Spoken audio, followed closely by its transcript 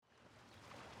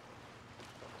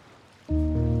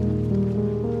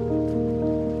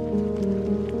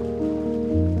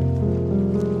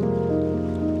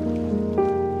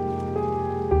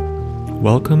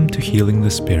Welcome to Healing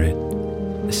the Spirit,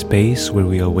 a space where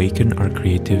we awaken our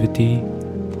creativity,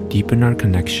 deepen our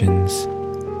connections,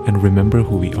 and remember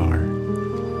who we are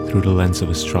through the lens of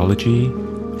astrology,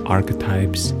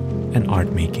 archetypes, and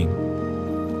art making.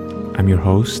 I'm your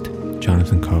host,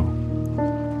 Jonathan Coe.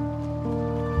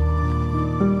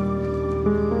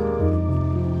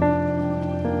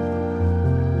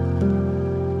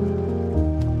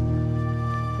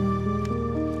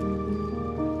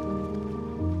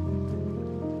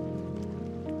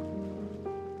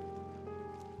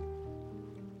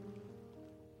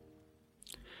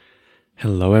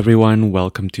 Hello everyone,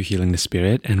 welcome to Healing the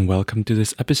Spirit and welcome to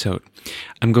this episode.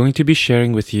 I'm going to be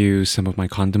sharing with you some of my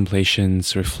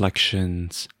contemplations,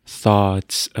 reflections,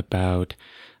 thoughts about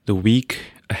the week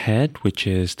ahead, which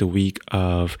is the week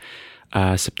of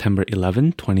September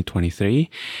 11, 2023.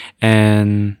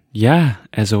 And yeah,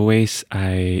 as always,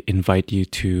 I invite you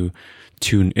to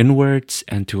tune inwards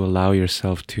and to allow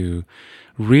yourself to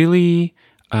really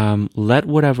let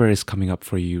whatever is coming up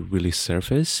for you really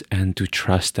surface and to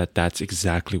trust that that's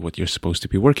exactly what you're supposed to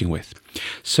be working with.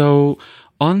 So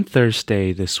on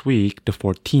Thursday this week, the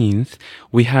 14th,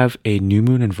 we have a new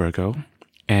moon in Virgo.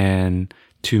 And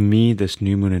to me, this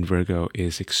new moon in Virgo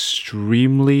is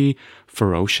extremely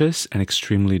ferocious and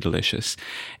extremely delicious.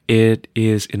 It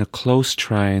is in a close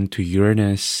trine to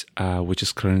Uranus, which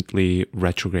is currently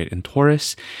retrograde in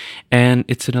Taurus. And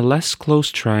it's in a less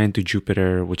close trine to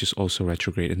Jupiter, which is also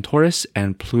retrograde in Taurus,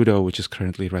 and Pluto, which is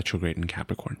currently retrograde in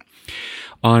Capricorn.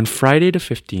 On Friday the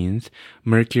 15th,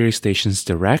 Mercury stations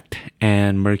direct,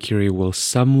 and Mercury will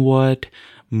somewhat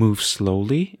move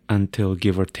slowly until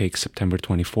give or take September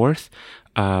 24th,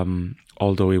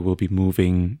 although it will be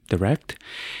moving direct.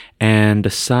 And the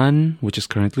Sun, which is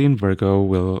currently in Virgo,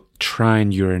 will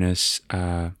trine Uranus,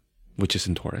 which is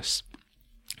in Taurus.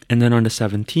 And then on the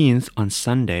 17th, on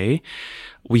Sunday,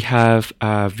 we have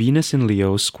Venus in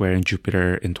Leo squaring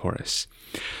Jupiter in Taurus.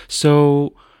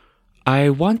 So I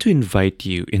want to invite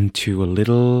you into a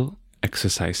little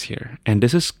exercise here. And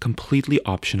this is completely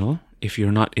optional. If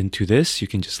you're not into this, you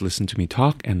can just listen to me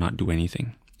talk and not do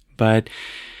anything. But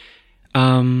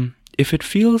if it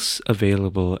feels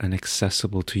available and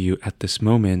accessible to you at this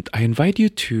moment, I invite you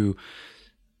to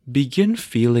begin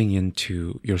feeling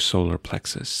into your solar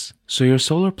plexus. So your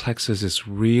solar plexus is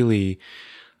really,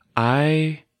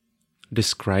 I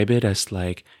describe it as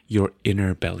like your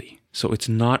inner belly. So it's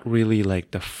not really like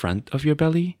the front of your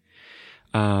belly,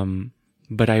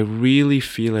 but I really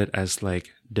feel it as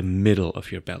like the middle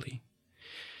of your belly.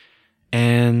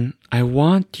 And I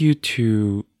want you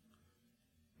to,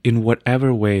 in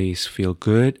whatever ways feel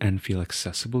good and feel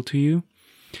accessible to you,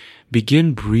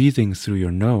 begin breathing through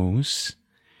your nose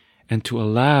and to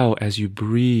allow, as you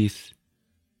breathe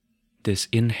this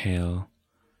inhale,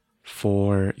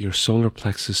 for your solar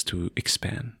plexus to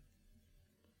expand.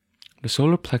 The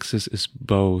solar plexus is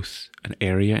both an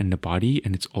area in the body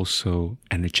and it's also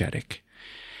energetic.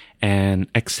 And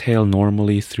exhale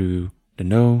normally through the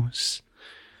nose.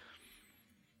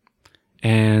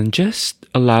 And just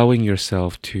allowing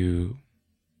yourself to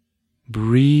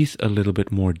breathe a little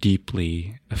bit more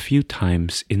deeply a few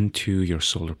times into your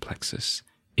solar plexus,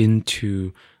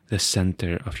 into the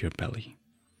center of your belly.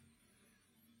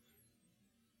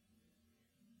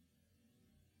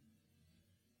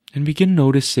 And begin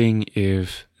noticing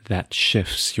if that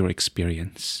shifts your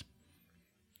experience.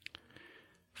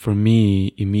 For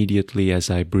me, immediately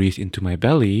as I breathe into my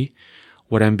belly,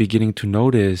 what I'm beginning to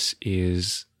notice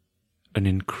is an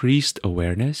increased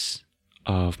awareness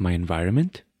of my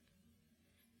environment.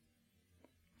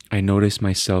 I notice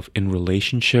myself in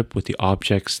relationship with the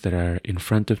objects that are in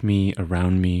front of me,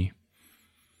 around me.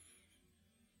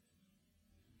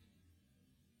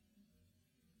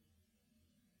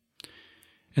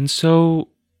 And so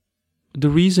the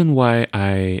reason why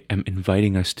I am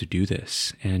inviting us to do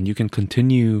this, and you can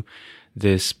continue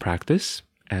this practice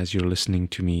as you're listening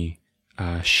to me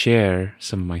share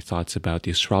some of my thoughts about the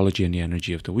astrology and the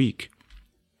energy of the week.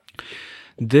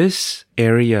 This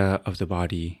area of the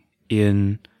body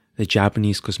in the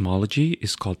Japanese cosmology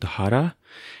is called the hara,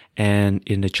 and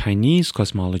in the Chinese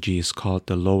cosmology is called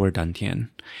the lower dantian.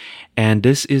 And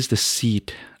this is the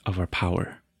seat of our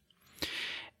power.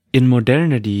 In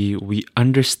modernity, we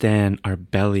understand our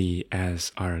belly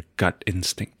as our gut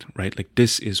instinct, right? Like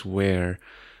this is where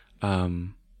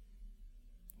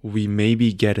we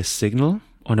maybe get a signal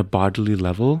on a bodily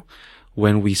level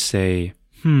when we say,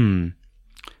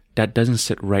 that doesn't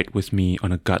sit right with me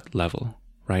on a gut level,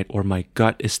 right? Or my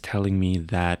gut is telling me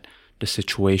that the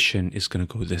situation is going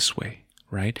to go this way,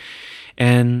 right?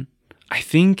 And I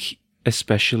think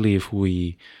especially if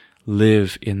we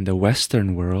live in the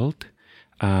Western world,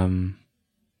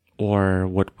 or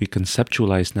what we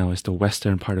conceptualize now as the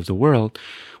Western part of the world,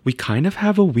 we kind of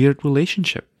have a weird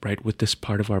relationship, right, with this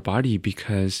part of our body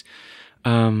because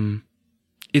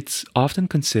it's often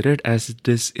considered as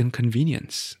this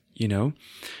inconvenience, you know?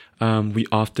 We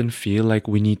often feel like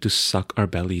we need to suck our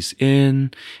bellies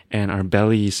in, and our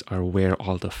bellies are where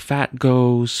all the fat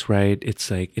goes, right?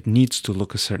 It's like it needs to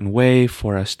look a certain way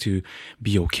for us to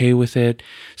be okay with it.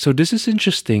 So this is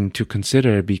interesting to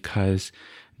consider because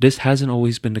this hasn't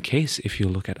always been the case if you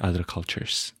look at other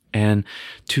cultures. And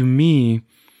to me,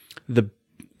 the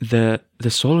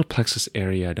solar plexus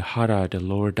area, the hara, the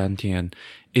lower dantian,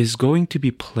 is going to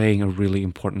be playing a really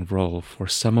important role for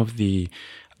some of the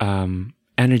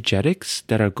energetics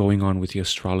that are going on with the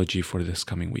astrology for this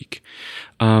coming week.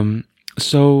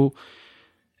 So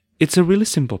it's a really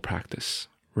simple practice,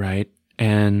 right?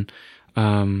 And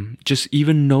just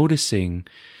even noticing,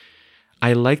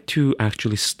 I like to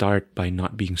actually start by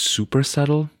not being super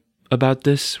subtle about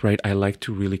this, right? I like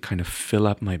to really kind of fill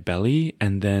up my belly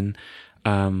and then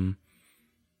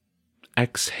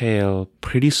exhale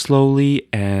pretty slowly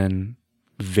and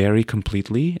very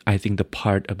completely. I think the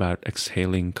part about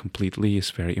exhaling completely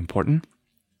is very important.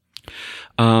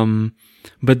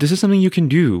 But this is something you can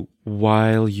do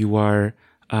while you are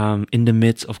in the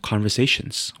midst of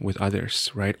conversations with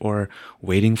others, right? Or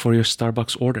waiting for your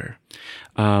Starbucks order,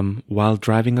 while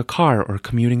driving a car or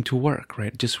commuting to work,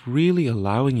 right? Just really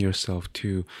allowing yourself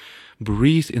to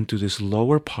breathe into this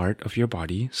lower part of your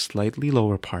body, slightly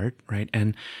lower part, right?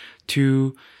 And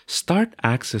to start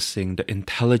accessing the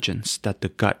intelligence that the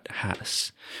gut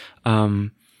has.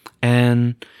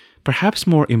 And perhaps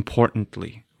more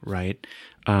importantly, right?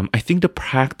 I think the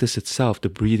practice itself, the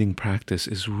breathing practice,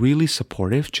 is really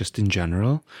supportive just in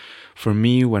general. For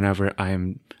me, whenever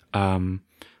I'm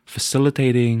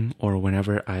facilitating or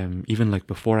whenever I'm, even like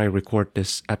before I record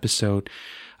this episode,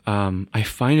 I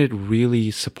find it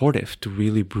really supportive to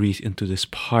really breathe into this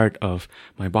part of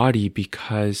my body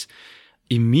because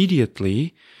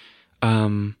immediately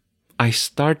I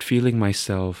start feeling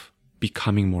myself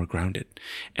becoming more grounded.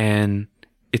 And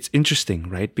it's interesting,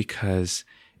 right? Because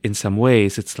in some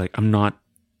ways, it's like I'm not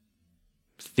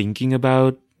thinking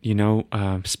about,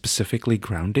 specifically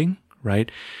grounding,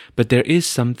 right? But there is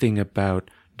something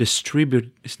about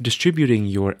distributing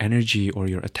your energy or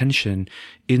your attention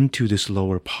into this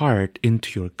lower part,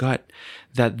 into your gut,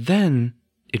 that then,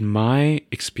 in my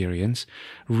experience,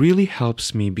 really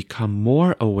helps me become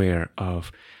more aware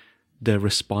of the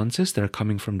responses that are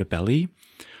coming from the belly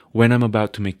when I'm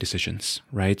about to make decisions,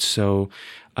 right? So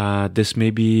this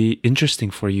may be interesting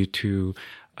for you to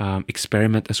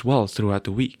experiment as well throughout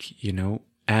the week,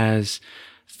 as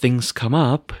things come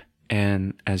up.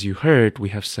 And as you heard, we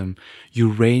have some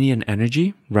Uranian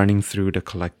energy running through the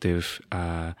collective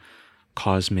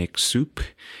cosmic soup.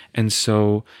 And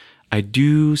so I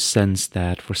do sense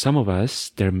that for some of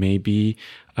us, there may be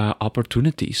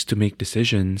opportunities to make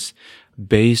decisions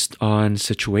based on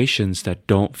situations that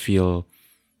don't feel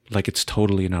like it's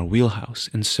totally in our wheelhouse.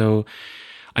 And so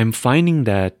I'm finding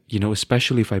that,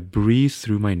 especially if I breathe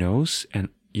through my nose and,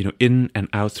 in and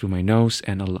out through my nose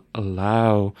and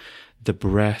allow the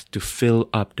breath to fill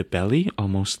up the belly,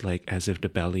 almost like as if the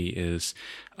belly is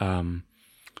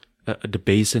the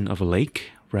basin of a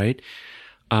lake, right?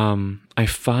 I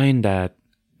find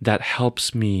that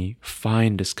helps me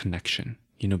find this connection,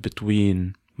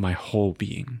 between my whole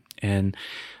being. And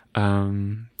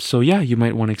so you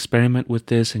might want to experiment with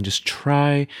this and just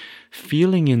try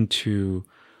feeling into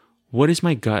what is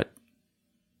my gut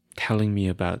telling me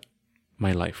about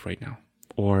my life right now,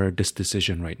 or this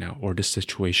decision right now, or this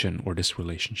situation, or this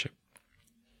relationship.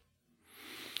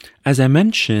 As I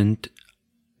mentioned,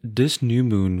 this new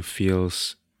moon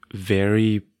feels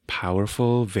very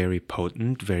powerful, very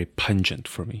potent, very pungent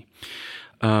for me.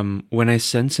 When I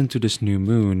sense into this new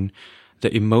moon,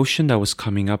 the emotion that was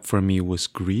coming up for me was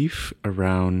grief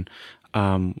around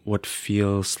what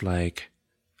feels like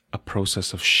a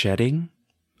process of shedding,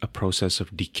 a process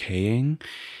of decaying,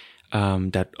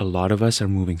 that a lot of us are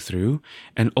moving through,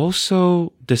 and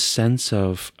also the sense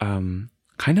of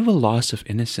kind of a loss of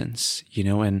innocence,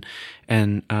 and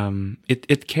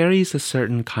it carries a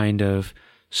certain kind of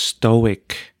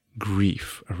stoic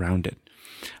grief around it.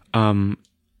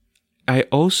 I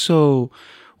also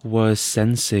was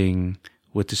sensing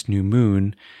with this new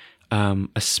moon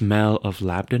a smell of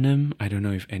labdanum. I don't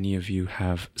know if any of you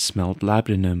have smelled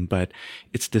labdanum, but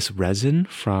it's this resin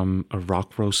from a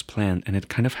rock rose plant, and it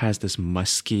kind of has this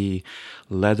musky,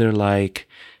 leather-like,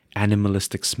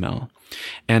 animalistic smell.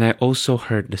 And I also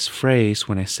heard this phrase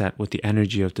when I sat with the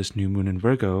energy of this new moon in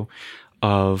Virgo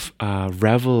of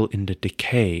revel in the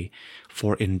decay,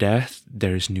 for in death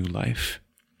there is new life.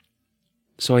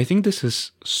 So I think this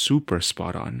is super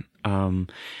spot on.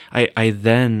 I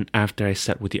then, after I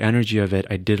sat with the energy of it,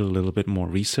 I did a little bit more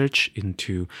research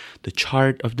into the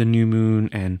chart of the new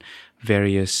moon and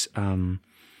various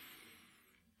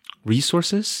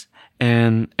resources.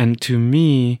 And to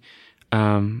me,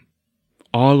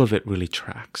 all of it really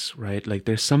tracks, right? Like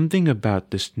there's something about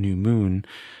this new moon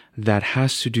that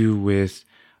has to do with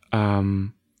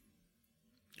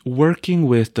working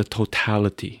with the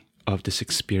totality of this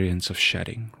experience of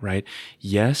shedding, right?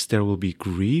 Yes, there will be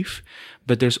grief,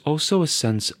 but there's also a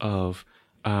sense of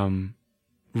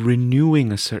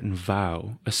renewing a certain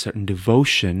vow, a certain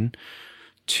devotion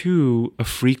to a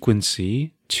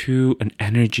frequency, to an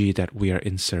energy that we are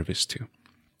in service to.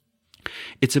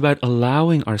 It's about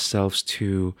allowing ourselves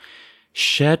to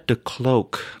shed the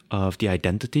cloak of the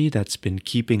identity that's been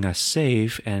keeping us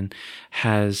safe and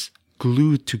has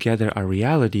glued together our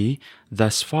reality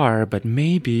thus far, but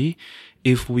maybe,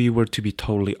 if we were to be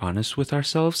totally honest with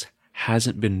ourselves,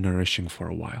 hasn't been nourishing for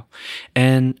a while.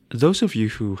 And those of you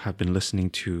who have been listening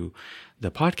to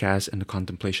the podcast and the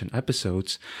contemplation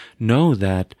episodes know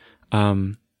that,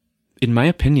 in my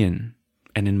opinion,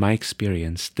 and in my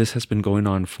experience, this has been going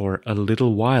on for a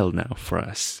little while now for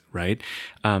us, right?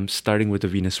 Starting with the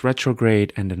Venus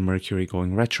retrograde and then Mercury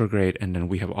going retrograde, and then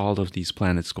we have all of these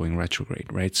planets going retrograde,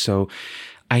 right? So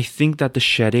I think that the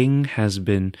shedding has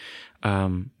been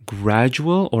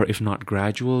gradual, or if not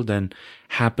gradual, then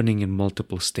happening in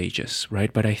multiple stages,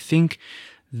 right? But I think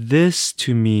this,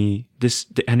 to me,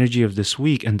 the energy of this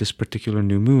week and this particular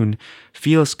new moon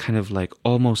feels kind of like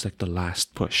almost like the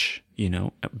last push,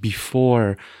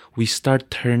 before we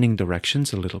start turning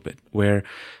directions a little bit, where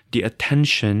the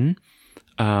attention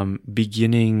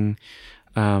beginning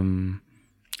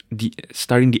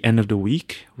starting the end of the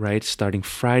week, right? Starting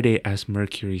Friday as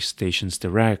Mercury stations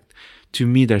direct, to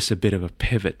me there's a bit of a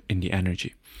pivot in the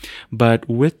energy. But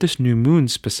with this new moon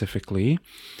specifically,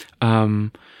 I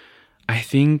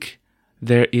think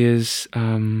there is,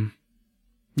 I'm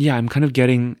kind of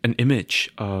getting an image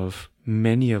of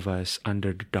many of us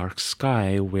under the dark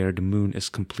sky where the moon is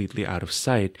completely out of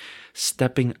sight,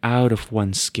 stepping out of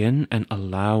one skin and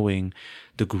allowing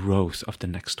the growth of the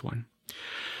next one.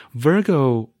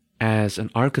 Virgo as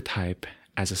an archetype,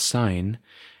 as a sign,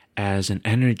 as an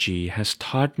energy, has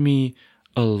taught me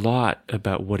a lot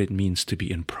about what it means to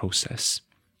be in process.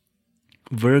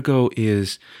 Virgo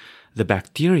is the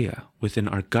bacteria within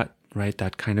our gut, right?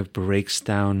 That kind of breaks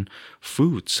down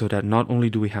food so that not only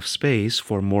do we have space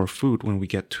for more food when we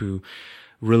get to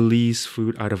release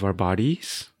food out of our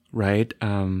bodies, right?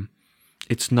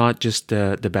 It's not just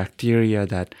the bacteria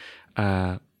that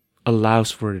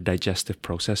allows for the digestive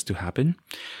process to happen,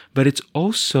 but it's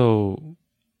also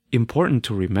important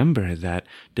to remember that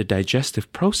the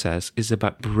digestive process is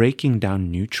about breaking down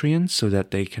nutrients so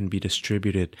that they can be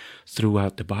distributed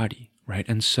throughout the body, right?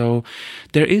 And so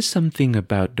there is something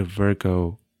about the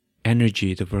Virgo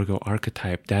energy, the Virgo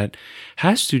archetype, that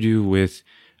has to do with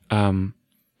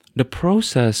the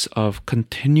process of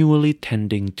continually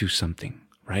tending to something,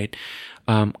 right?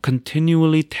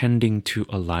 Continually tending to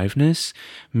aliveness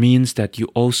means that you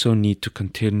also need to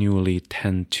continually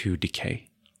tend to decay.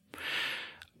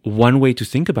 One way to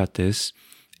think about this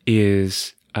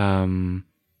is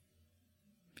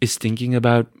thinking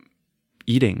about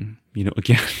eating.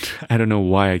 Again, I don't know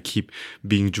why I keep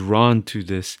being drawn to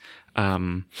this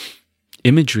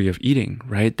imagery of eating,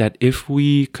 right? That if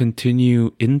we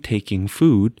continue intaking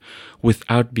food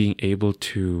without being able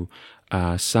to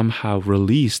somehow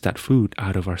release that food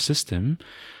out of our system,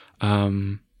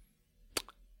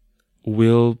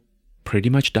 we'll pretty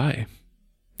much die,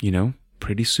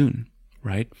 pretty soon.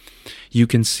 Right? You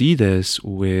can see this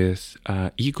with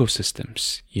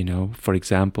ecosystems, for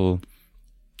example,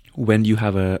 when you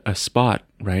have a spot,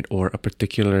 right, or a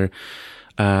particular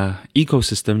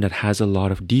ecosystem that has a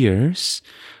lot of deers,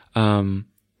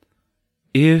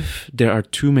 if there are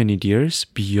too many deers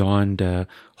beyond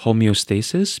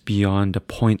homeostasis, beyond the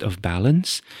point of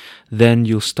balance, then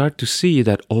you'll start to see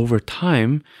that over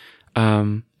time,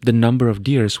 the number of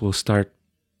deers will start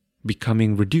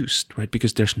becoming reduced, right?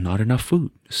 Because there's not enough food.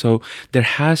 So there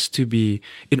has to be,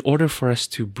 in order for us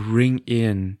to bring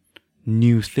in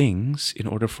new things, in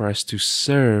order for us to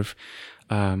serve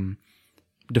the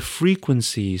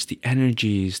frequencies, the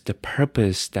energies, the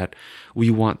purpose that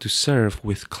we want to serve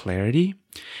with clarity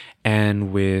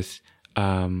and with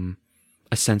a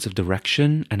sense of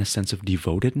direction and a sense of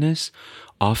devotedness,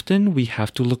 often we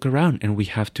have to look around and we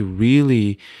have to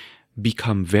really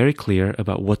become very clear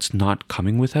about what's not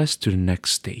coming with us to the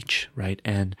next stage, right?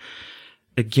 And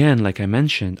again, like I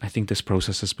mentioned, I think this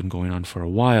process has been going on for a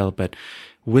while, but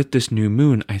with this new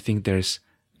moon, I think there's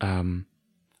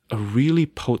a really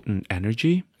potent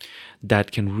energy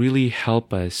that can really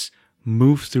help us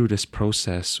move through this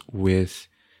process with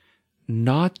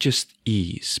not just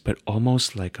ease, but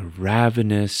almost like a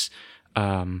ravenous,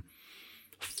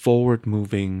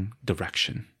 forward-moving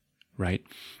direction, right?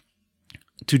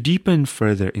 To deepen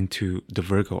further into the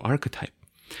Virgo archetype,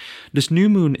 this new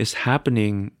moon is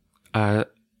happening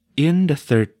in the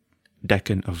third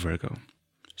decan of Virgo.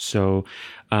 So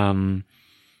some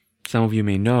of you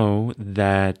may know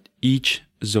that each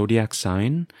zodiac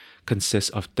sign consists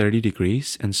of 30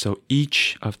 degrees. And so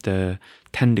each of the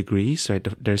 10 degrees, right,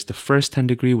 there's the first 10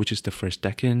 degree, which is the first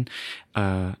decan,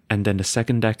 and then the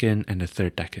second decan and the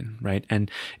third decan, right?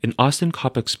 And in Austin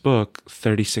Coppock's book,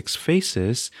 36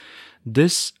 Faces,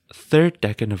 this third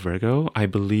decan of Virgo, I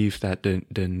believe that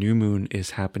the new moon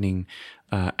is happening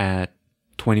at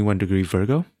 21 degree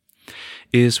Virgo,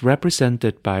 is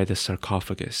represented by the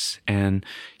sarcophagus. And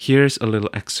here's a little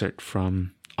excerpt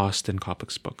from Austin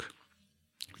Coppock's book.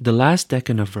 The last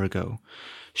decan of Virgo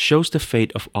shows the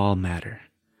fate of all matter,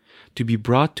 to be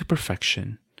brought to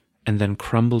perfection and then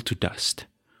crumble to dust.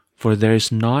 For there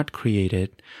is naught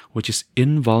created which is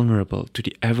invulnerable to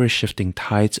the ever-shifting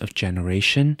tides of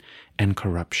generation and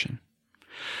corruption.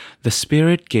 The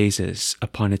spirit gazes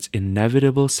upon its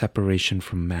inevitable separation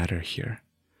from matter here,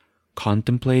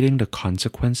 contemplating the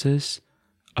consequences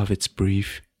of its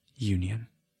brief union.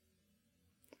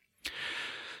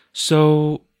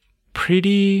 So,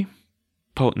 pretty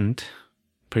potent,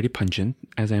 pretty pungent,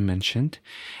 as I mentioned.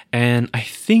 And I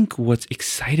think what's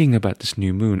exciting about this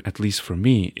new moon, at least for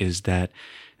me, is that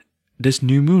this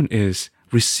new moon is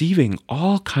receiving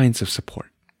all kinds of support.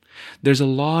 There's a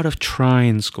lot of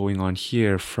trines going on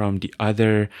here from the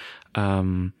other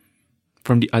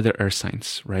earth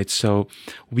signs, right? So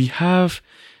we have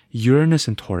Uranus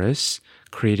and Taurus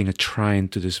creating a trine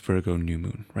to this Virgo new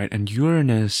moon, right? And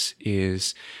Uranus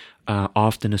is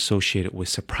often associated with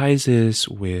surprises,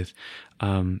 with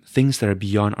things that are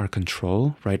beyond our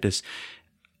control, right? This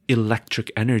electric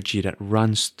energy that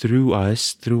runs through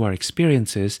us, through our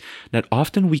experiences, that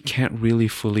often we can't really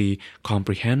fully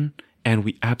comprehend and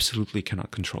we absolutely cannot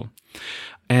control.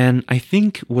 And I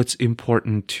think what's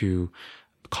important to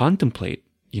contemplate,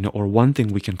 or one thing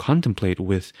we can contemplate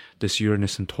with this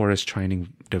Uranus and Taurus trining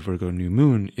the Virgo new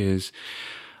moon is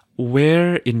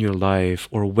where in your life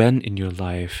or when in your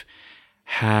life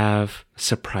have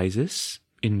surprises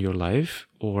in your life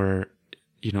or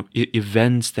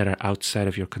events that are outside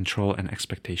of your control and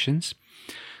expectations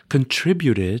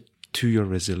contributed to your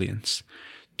resilience,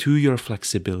 to your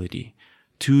flexibility,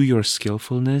 to your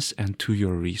skillfulness, and to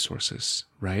your resources,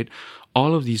 right?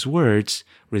 All of these words,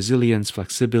 resilience,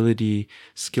 flexibility,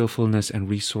 skillfulness, and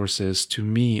resources, to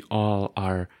me, all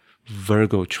are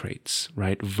Virgo traits,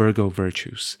 right? Virgo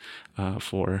virtues,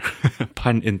 for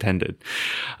pun intended.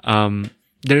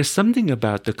 There's something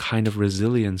about the kind of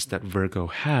resilience that Virgo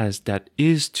has that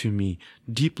is, to me,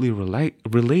 deeply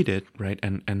related, right?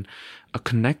 And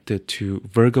connected to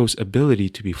Virgo's ability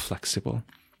to be flexible.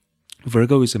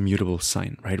 Virgo is a mutable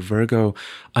sign, right? Virgo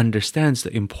understands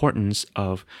the importance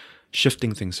of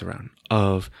shifting things around,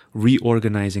 of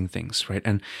reorganizing things, right?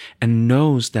 And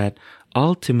knows that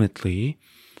ultimately,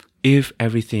 if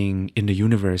everything in the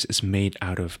universe is made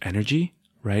out of energy,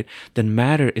 right, then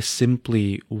matter is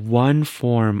simply one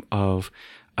form of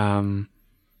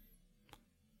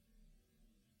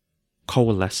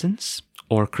coalescence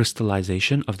or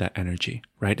crystallization of that energy,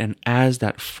 right? And as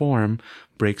that form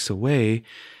breaks away,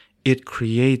 it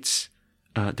creates,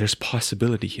 there's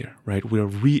possibility here, right? We're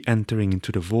re-entering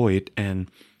into the void, and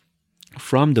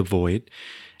from the void,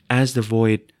 as the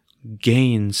void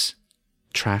gains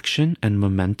traction and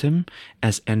momentum,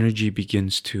 as energy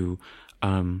begins to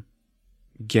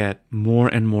get more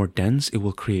and more dense, it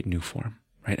will create new form,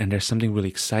 right? And there's something really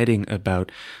exciting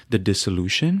about the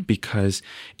dissolution, because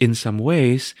in some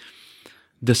ways,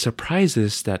 the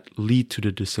surprises that lead to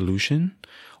the dissolution,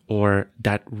 or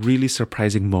that really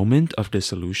surprising moment of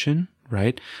dissolution,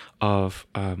 right, of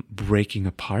breaking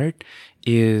apart,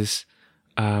 is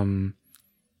in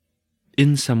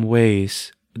some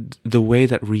ways the way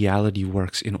that reality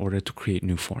works in order to create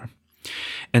new form.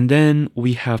 And then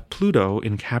we have Pluto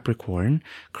in Capricorn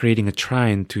creating a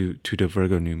trine to the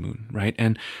Virgo new moon, right?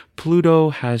 And Pluto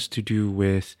has to do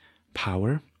with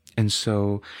power. And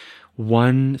so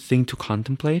one thing to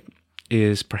contemplate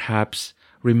is perhaps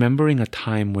remembering a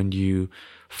time when you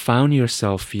found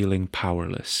yourself feeling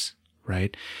powerless,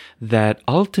 right? That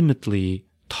ultimately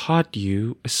taught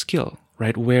you a skill,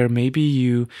 right? Where maybe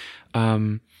you,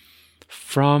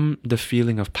 from the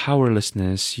feeling of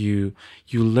powerlessness, you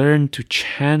learn to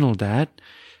channel that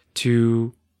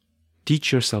to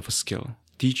teach yourself a skill,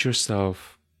 teach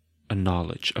yourself a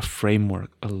knowledge, a framework,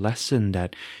 a lesson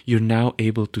that you're now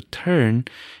able to turn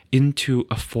into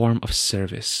a form of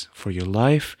service for your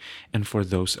life and for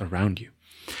those around you.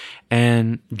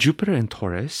 And Jupiter in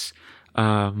Taurus,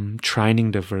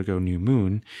 trining the Virgo new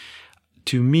moon,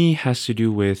 to me has to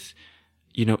do with,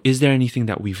 is there anything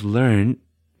that we've learned,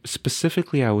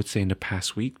 specifically I would say in the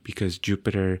past week, because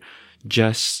Jupiter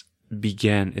just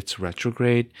began its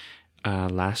retrograde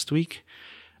last week,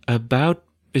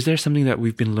 is there something that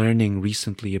we've been learning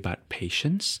recently about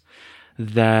patience,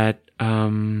 that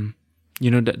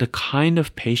the kind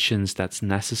of patience that's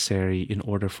necessary in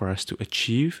order for us to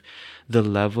achieve the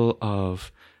level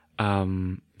of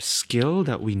skill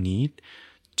that we need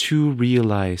to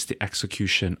realize the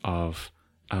execution of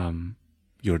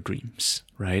your dreams,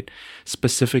 right?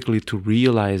 Specifically to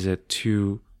realize it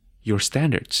to your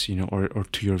standards, or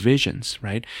to your visions,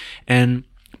 right? And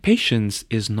patience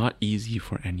is not easy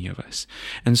for any of us.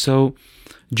 And so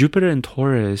Jupiter in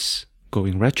Taurus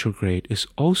going retrograde is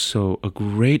also a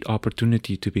great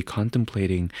opportunity to be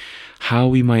contemplating how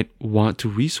we might want to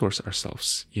resource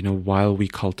ourselves, while we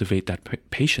cultivate that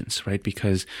patience, right?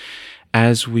 Because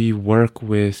as we work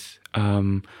with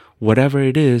whatever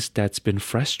it is that's been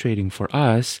frustrating for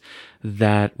us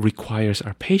that requires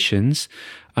our patience,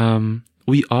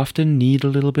 we often need a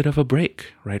little bit of a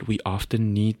break, right? We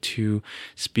often need to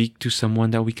speak to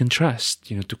someone that we can trust,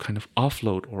 to kind of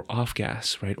offload or off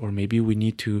gas, right? Or maybe we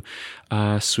need to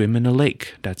swim in a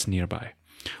lake that's nearby.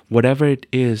 Whatever it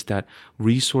is that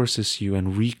resources you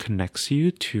and reconnects you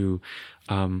to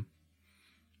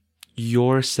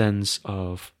your sense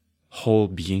of whole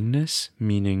beingness,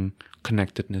 meaning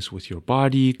connectedness with your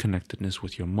body, connectedness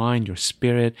with your mind, your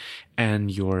spirit,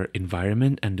 and your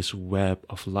environment, and this web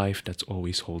of life that's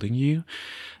always holding you,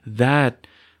 that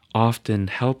often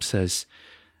helps us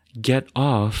get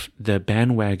off the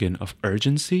bandwagon of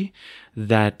urgency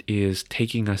that is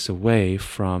taking us away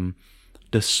from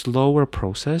the slower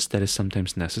process that is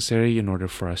sometimes necessary in order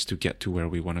for us to get to where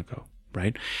we want to go,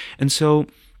 right? And so,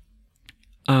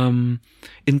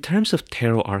 in terms of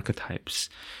tarot archetypes,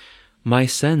 my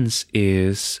sense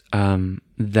is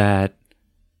that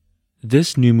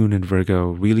this new moon in Virgo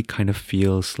really kind of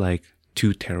feels like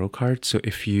two tarot cards. So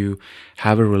if you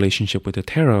have a relationship with the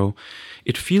tarot,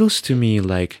 it feels to me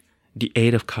like the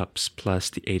Eight of Cups plus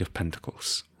the Eight of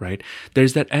Pentacles, right?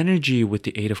 There's that energy with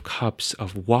the Eight of Cups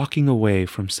of walking away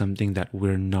from something that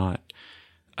we're not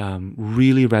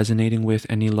really resonating with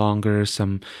any longer,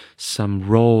 some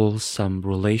roles, some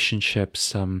relationships,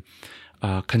 some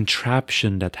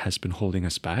contraption that has been holding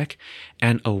us back,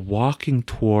 and a walking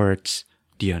towards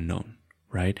the unknown,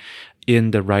 right? In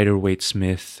the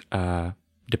Rider-Waite-Smith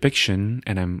depiction,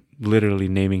 and I'm literally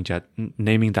naming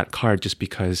that card just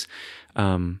because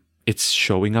it's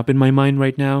showing up in my mind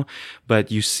right now, but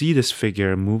you see this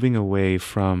figure moving away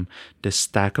from the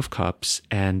Stack of Cups,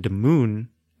 and the moon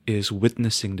is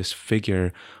witnessing this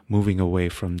figure moving away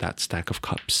from that Stack of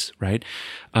Cups, right?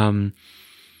 And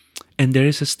there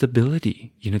is a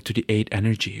stability, to the Eight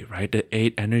energy, right? The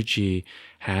Eight energy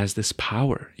has this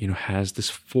power, has this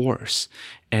force,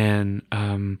 and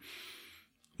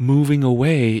moving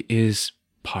away is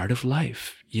part of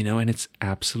life, and it's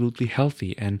absolutely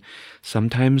healthy. And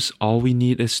sometimes all we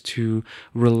need is to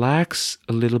relax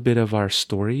a little bit of our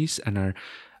stories and our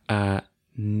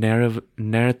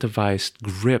narrativized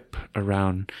grip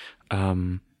around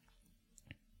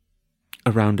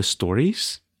the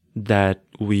stories that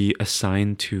we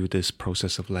assign to this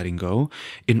process of letting go,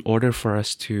 in order for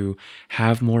us to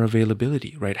have more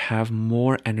availability, right? Have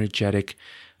more energetic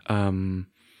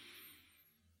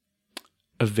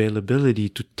availability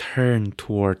to turn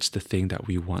towards the thing that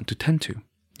we want to tend to,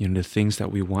 the things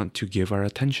that we want to give our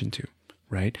attention to,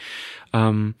 right?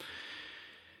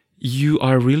 You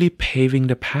are really paving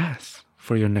the path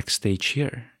for your next stage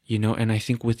here, and I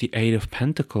think with the Eight of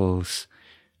Pentacles,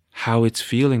 how it's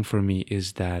feeling for me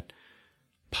is that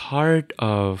part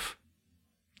of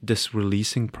this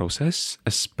releasing process,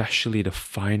 especially the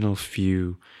final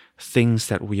few things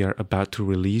that we are about to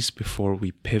release before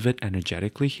we pivot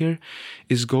energetically here,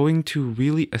 is going to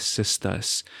really assist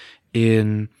us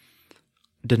in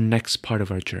the next part of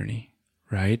our journey,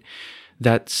 right?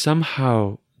 That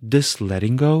somehow this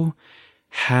letting go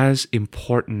has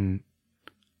important,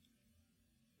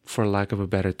 for lack of a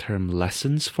better term,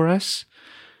 lessons for us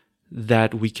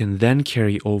that we can then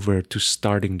carry over to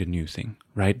starting the new thing,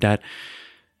 right? That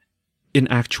in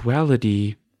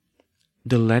actuality,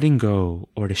 the letting go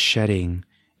or the shedding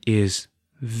is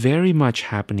very much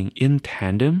happening in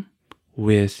tandem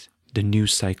with the new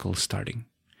cycle starting.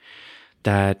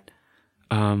 That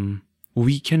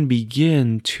we can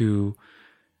begin to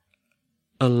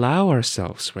allow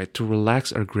ourselves, right, to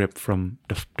relax our grip from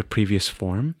the previous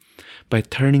form by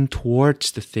turning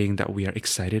towards the thing that we are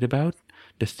excited about,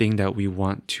 the thing that we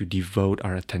want to devote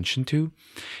our attention to,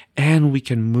 and we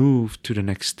can move to the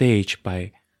next stage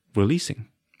by releasing.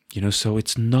 So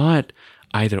it's not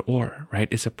either or, right?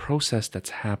 It's a process that's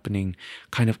happening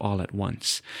kind of all at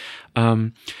once.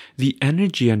 The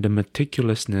energy and the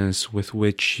meticulousness with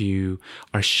which you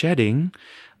are shedding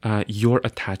your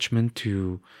attachment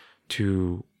to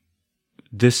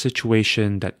this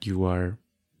situation that you are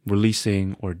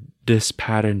releasing, or this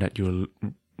pattern that you're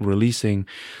releasing,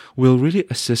 will really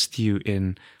assist you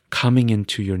in coming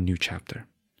into your new chapter.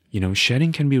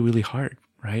 Shedding can be really hard,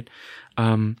 right?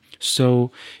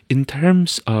 So in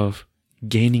terms of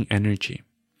gaining energy,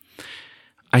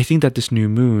 I think that this new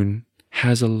moon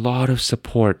has a lot of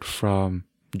support from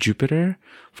Jupiter,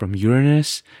 from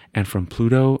Uranus, and from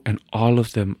Pluto, and all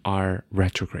of them are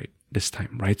retrograde this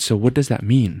time, right? So what does that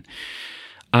mean?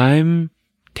 I'm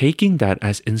taking that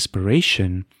as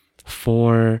inspiration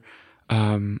for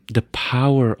the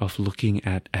power of looking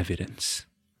at evidence,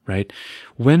 right?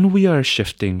 When we are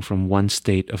shifting from one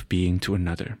state of being to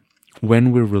another,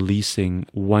 when we're releasing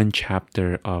one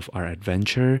chapter of our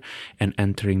adventure and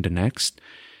entering the next,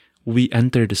 we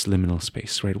enter this liminal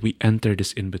space, right? We enter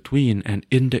this in-between, and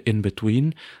in the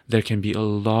in-between, there can be a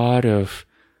lot of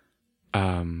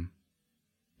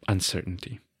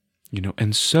uncertainty,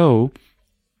 and so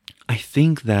I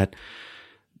think that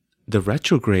the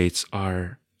retrogrades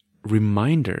are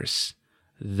reminders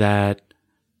that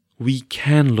we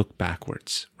can look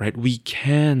backwards, right? We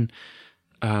can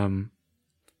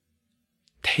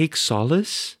take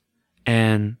solace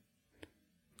and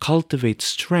cultivate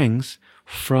strength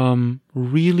from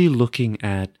really looking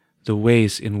at the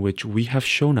ways in which we have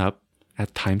shown up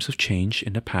at times of change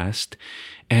in the past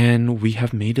and we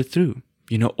have made it through,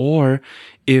 or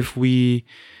if we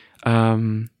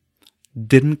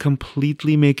didn't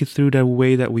completely make it through the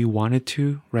way that we wanted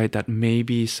to, right? That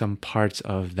maybe some parts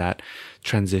of that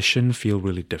transition feel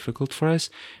really difficult for us.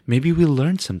 Maybe we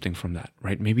learned something from that,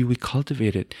 right? Maybe we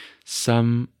cultivated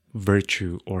some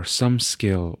virtue or some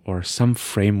skill or some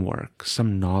framework,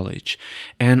 some knowledge.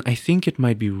 And I think it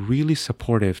might be really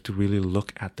supportive to really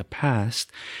look at the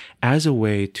past as a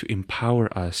way to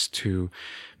empower us to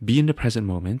be in the present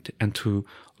moment and to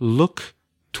look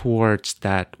towards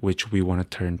that which we want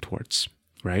to turn towards,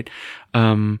 right?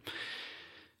 One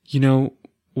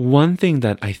thing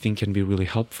that I think can be really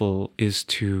helpful is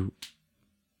to,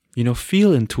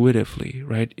 feel intuitively,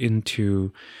 right,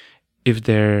 into if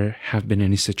there have been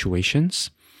any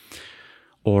situations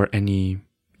or any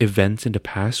events in the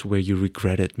past where you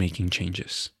regretted making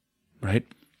changes, right?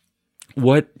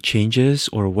 What changes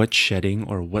or what shedding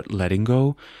or what letting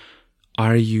go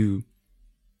are you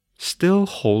still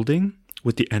holding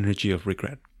with the energy of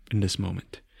regret in this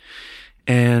moment?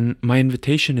 And my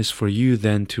invitation is for you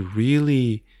then to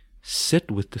really sit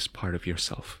with this part of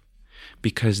yourself,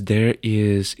 because there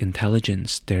is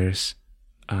intelligence, there's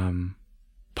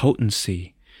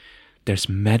potency, there's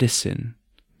medicine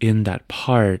in that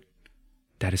part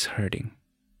that is hurting,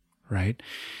 right?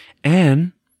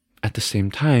 And at the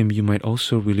same time, you might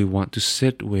also really want to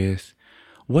sit with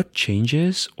what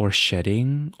changes or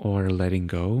shedding or letting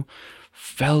go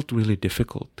felt really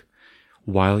difficult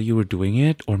while you were doing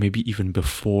it, or maybe even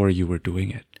before you were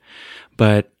doing it.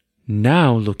 But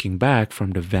now, looking back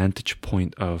from the vantage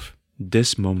point of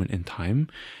this moment in time,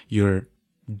 you're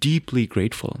deeply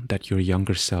grateful that your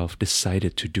younger self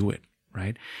decided to do it,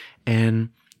 right? And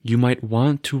you might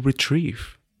want to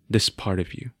retrieve this part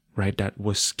of you, right, that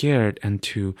was scared, and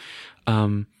to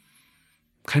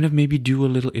kind of maybe do a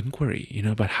little inquiry,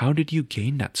 but how did you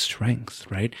gain that strength,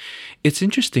 right? It's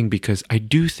interesting because I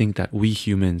do think that we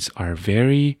humans are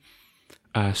very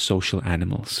social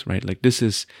animals, right? Like, this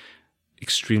is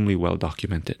extremely well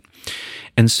documented.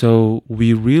 And so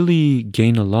we really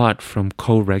gain a lot from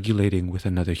co-regulating with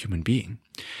another human being.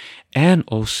 And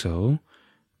also,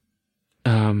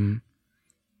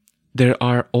 there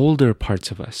are older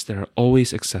parts of us that are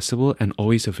always accessible and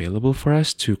always available for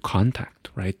us to contact,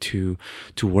 right? To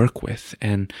work with.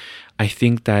 And I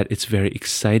think that it's very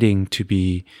exciting to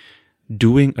be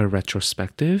doing a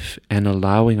retrospective and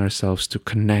allowing ourselves to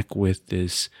connect with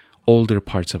these older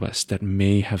parts of us that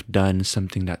may have done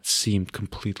something that seemed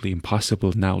completely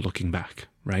impossible now looking back,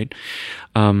 right?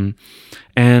 And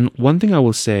one thing I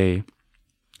will say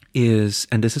is,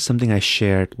 and this is something I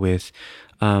shared with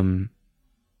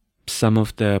some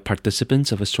of the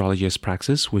participants of Astrology as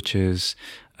Praxis, which is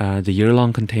the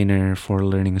year-long container for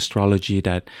learning astrology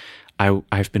that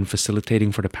I've been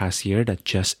facilitating for the past year that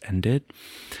just ended,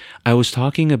 I was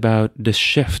talking about the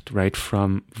shift, right,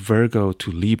 from Virgo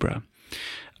to Libra.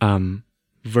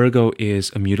 Virgo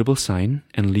is a mutable sign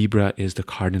and Libra is the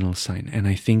cardinal sign. And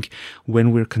I think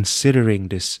when we're considering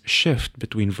this shift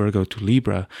between Virgo to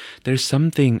Libra, there's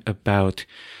something about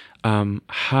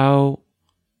how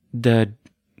the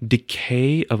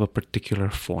decay of a particular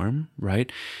form,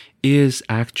 right, is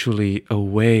actually a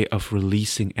way of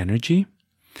releasing energy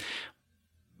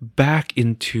back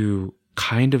into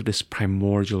kind of this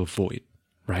primordial void,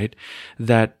 right?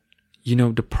 That,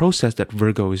 the process that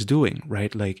Virgo is doing,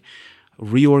 right? Like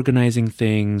reorganizing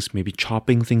things, maybe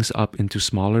chopping things up into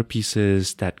smaller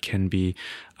pieces that can be,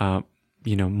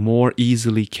 more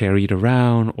easily carried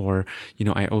around. Or,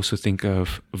 I also think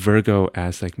of Virgo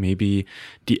as like maybe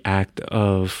the act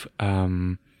of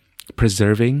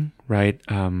preserving, right?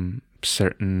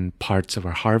 Certain parts of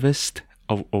our harvest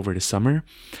over the summer.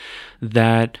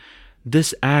 That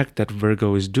this act that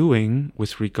Virgo is doing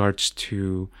with regards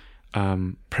to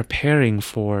preparing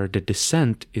for the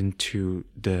descent into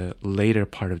the later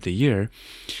part of the year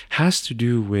has to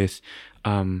do with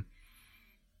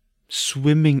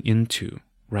swimming into,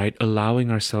 right?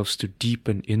 Allowing ourselves to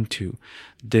deepen into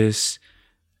this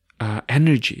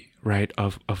energy, right?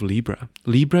 Of Libra.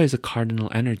 Libra is a cardinal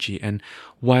energy. And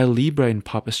while Libra in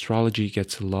pop astrology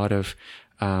gets a lot of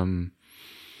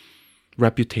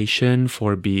reputation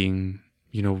for being,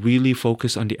 really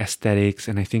focused on the aesthetics,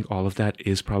 and I think all of that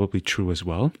is probably true as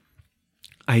well,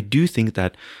 I do think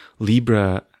that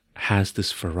Libra has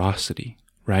this ferocity,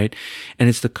 right? And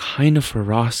it's the kind of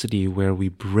ferocity where we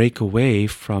break away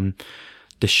from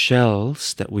the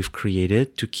shells that we've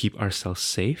created to keep ourselves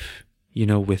safe.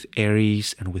 With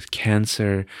Aries and with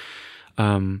Cancer,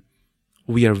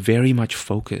 we are very much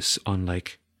focused on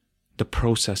like the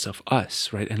process of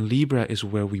us, right? And Libra is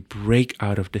where we break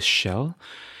out of this shell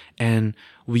and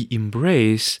we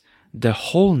embrace the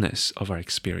wholeness of our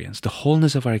experience. The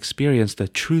wholeness of our experience, the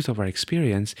truth of our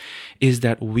experience is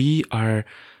that we are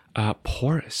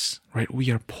porous, right? We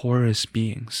are porous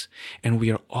beings, and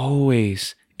we are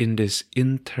always in this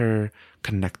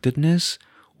interconnectedness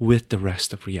with the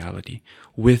rest of reality,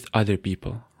 with other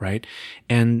people, right?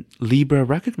 And Libra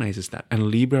recognizes that. And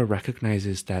Libra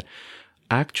recognizes that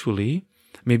actually,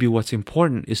 maybe what's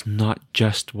important is not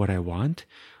just what I want,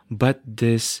 but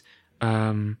this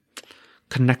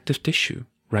connective tissue,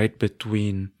 right,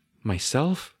 between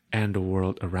myself and the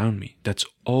world around me. That's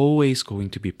always going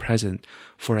to be present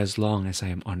for as long as I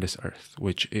am on this earth,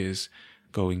 which is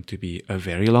going to be a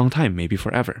very long time, maybe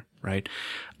forever, right?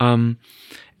 And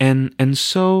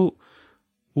so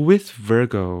with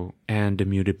Virgo and the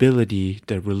mutability,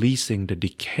 the releasing, the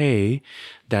decay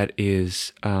that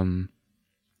is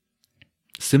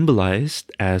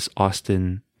symbolized, as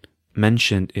Austin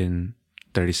mentioned in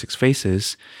 36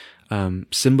 Faces,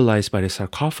 symbolized by the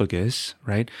sarcophagus,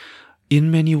 right? In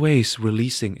many ways,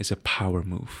 releasing is a power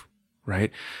move,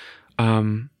 right?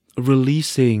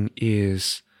 Releasing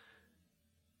is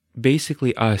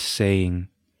basically us saying,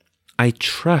 I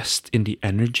trust in the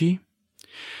energy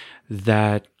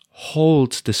that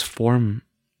holds this form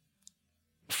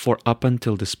for up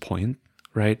until this point,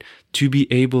 right? To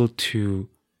be able to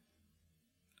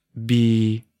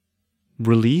be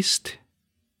released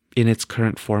in its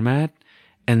current format,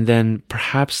 and then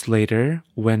perhaps later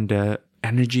when the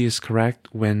energy is correct,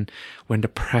 when the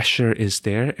pressure is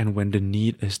there and when the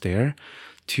need is there,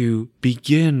 to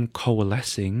begin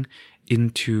coalescing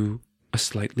into a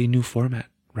slightly new format,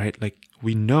 right? Like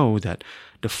we know that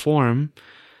the form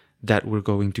that we're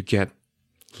going to get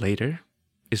later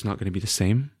is not going to be the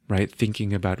same, right?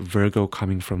 Thinking about Virgo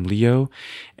coming from Leo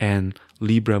and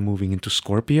Libra moving into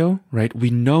Scorpio, right?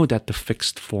 We know that the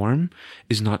fixed form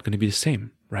is not going to be the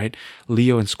same, right?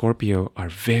 Leo and Scorpio are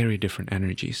very different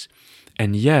energies.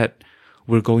 And yet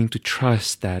we're going to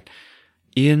trust that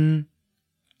in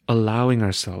allowing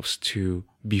ourselves to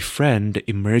befriend the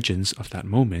emergence of that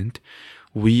moment,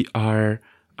 we are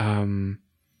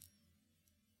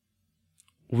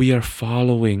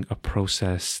following a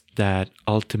process that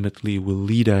ultimately will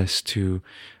lead us to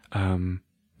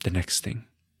the next thing,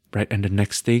 right? And the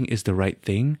next thing is the right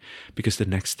thing because the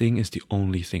next thing is the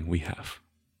only thing we have,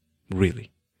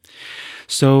 really.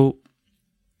 So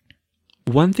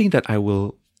one thing that I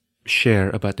will share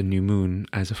about the new moon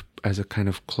as a kind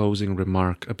of closing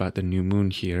remark about the new moon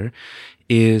here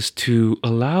is to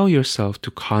allow yourself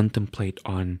to contemplate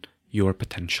on your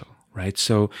potential, right?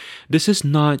 So this is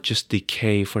not just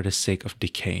decay for the sake of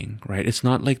decaying, right? It's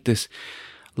not like this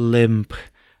limp,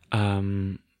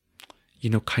 kind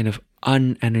of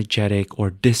unenergetic or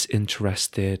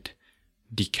disinterested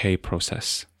decay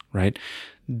process, right?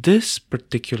 this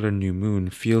particular new moon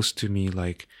feels to me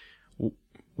like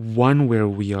one where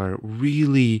we are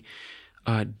really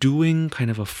doing kind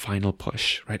of a final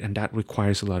push, right? And that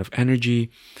requires a lot of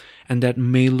energy, and that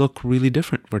may look really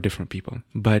different for different people,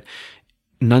 but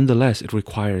nonetheless, it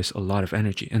requires a lot of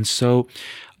energy. And so,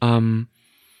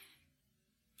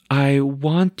 I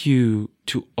want you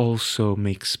to also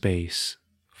make space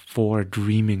for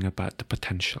dreaming about the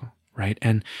potential, right?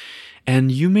 And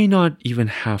you may not even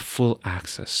have full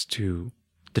access to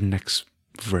the next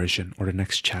version or the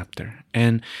next chapter.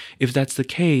 And if that's the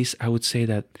case, I would say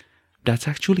that that's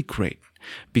actually great,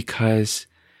 because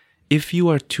if you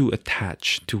are too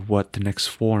attached to what the next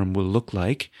form will look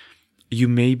like, you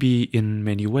may be in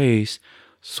many ways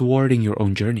thwarting your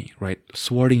own journey, right?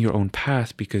 Thwarting your own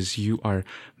path, because you are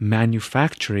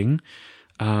manufacturing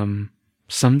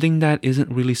something that isn't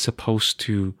really supposed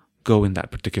to go in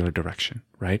that particular direction,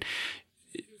 right?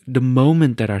 The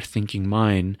moment that our thinking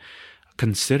mind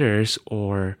considers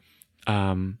or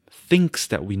thinks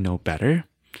that we know better,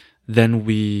 then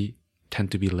we tend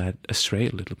to be led astray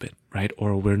a little bit, right?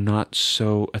 Or we're not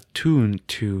so attuned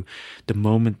to the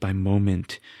moment by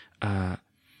moment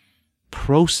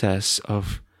process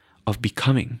of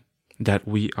becoming that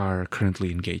we are currently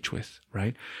engaged with,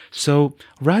 right? So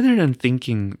rather than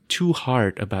thinking too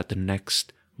hard about the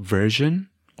next version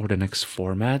or the next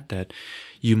format that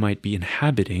you might be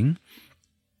inhabiting,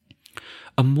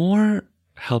 a more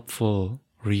helpful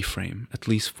reframe, at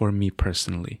least for me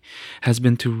personally, has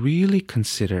been to really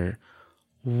consider,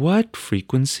 what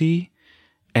frequency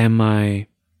am I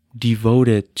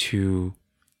devoted to?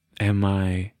 Am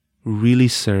I really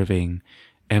serving?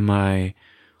 Am I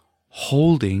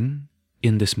holding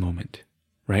in this moment,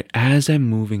 right? As I'm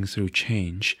moving through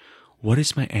change, what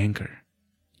is my anchor?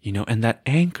 And that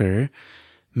anchor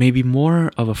may be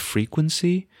more of a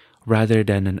frequency rather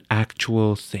than an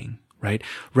actual thing, right?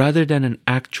 Rather than an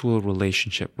actual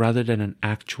relationship, rather than an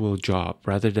actual job,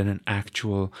 rather than an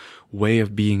actual way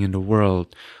of being in the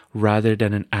world, rather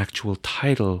than an actual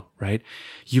title, right?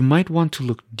 You might want to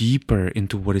look deeper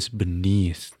into what is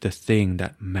beneath the thing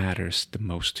that matters the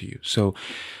most to you. So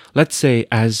let's say,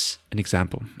 as an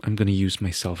example, I'm going to use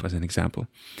myself as an example.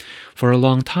 For a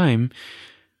long time,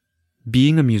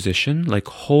 being a musician, like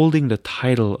holding the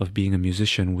title of being a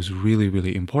musician, was really,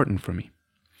 really important for me.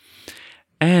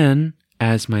 And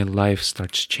as my life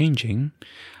starts changing,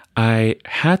 I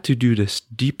had to do this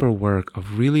deeper work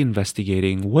of really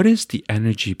investigating, what is the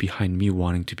energy behind me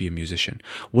wanting to be a musician?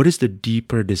 What is the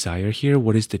deeper desire here?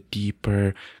 What is the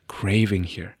deeper craving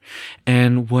here?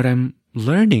 And what I'm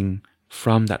learning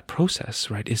from that process,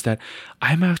 right, is that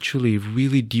I'm actually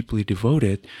really deeply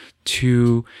devoted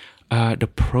to the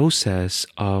process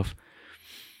of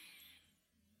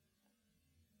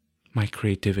my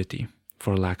creativity,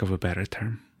 for lack of a better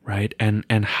term, right?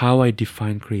 And how I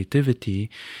define creativity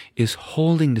is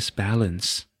holding this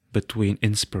balance between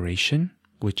inspiration,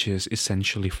 which is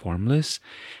essentially formless,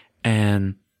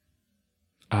 and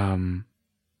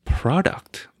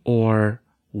product or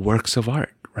works of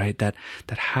art, right? That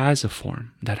has a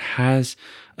form, that has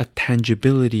a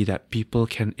tangibility that people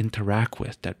can interact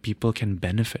with, that people can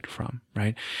benefit from,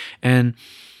 right? And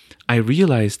I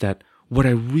realized that what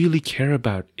I really care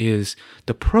about is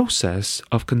the process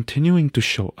of continuing to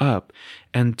show up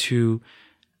and to,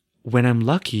 when I'm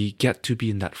lucky, get to be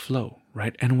in that flow,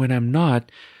 right? And when I'm not,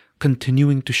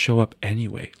 continuing to show up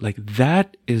anyway. Like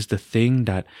that is the thing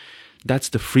that's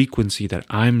the frequency that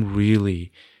I'm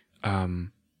really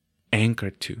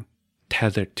anchored to,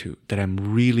 tethered to, that I'm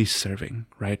really serving,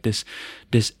 right? This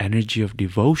energy of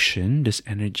devotion, this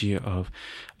energy of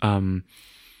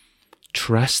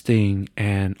trusting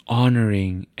and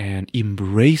honoring and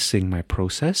embracing my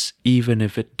process, even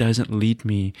if it doesn't lead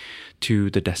me to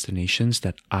the destinations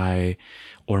that I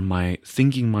or my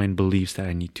thinking mind believes that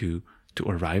I need to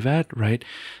arrive at, right?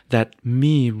 That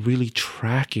me really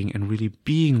tracking and really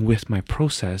being with my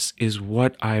process is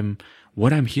what I'm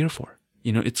here for.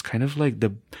 It's kind of like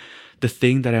the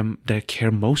thing that I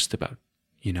care most about,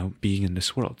 being in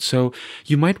this world. So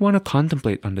you might want to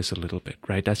contemplate on this a little bit,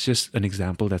 right? That's just an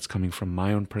example that's coming from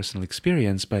my own personal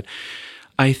experience, but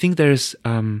I think there's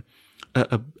a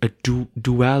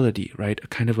duality, right? A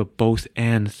kind of a both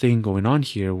and thing going on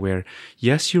here, where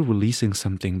yes, you're releasing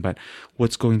something, but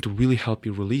what's going to really help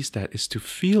you release that is to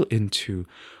feel into,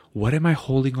 what am I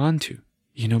holding on to?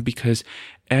 Because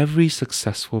every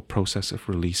successful process of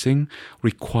releasing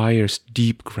requires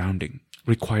deep grounding,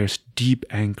 requires deep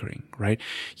anchoring, right?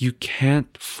 You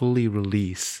can't fully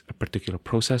release a particular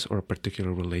process or a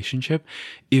particular relationship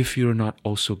if you're not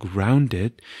also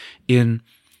grounded in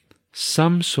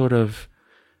some sort of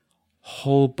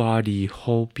whole body,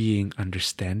 whole being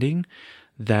understanding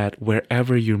that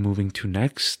wherever you're moving to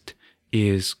next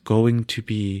is going to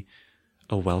be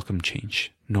a welcome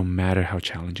change, no matter how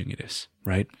challenging it is,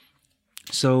 right?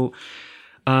 So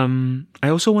I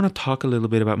also want to talk a little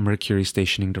bit about Mercury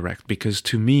stationing direct, because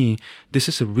to me, this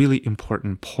is a really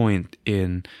important point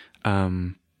in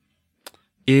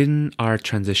our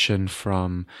transition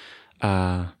from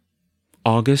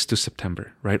August to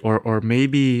September, right? Or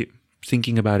maybe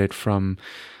thinking about it from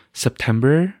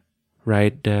September,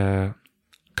 right? The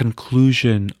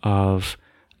conclusion of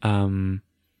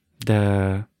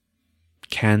the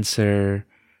Cancer,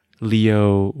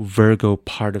 Leo, Virgo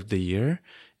part of the year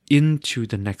into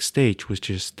the next stage, which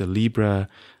is the Libra,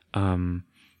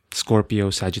 Scorpio,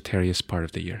 Sagittarius part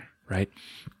of the year, right?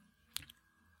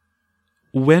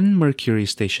 When Mercury is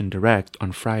stationed direct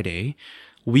on Friday,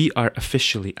 we are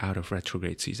officially out of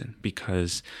retrograde season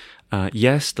because,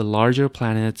 yes, the larger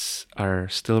planets are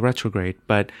still retrograde,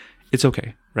 but it's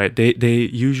okay, right? They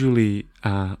usually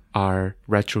are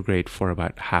retrograde for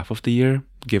about half of the year,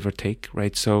 give or take,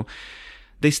 right? So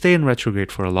they stay in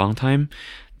retrograde for a long time.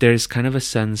 There's kind of a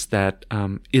sense that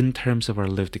in terms of our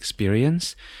lived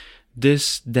experience,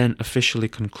 this then officially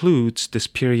concludes this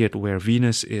period where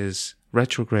Venus is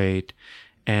retrograde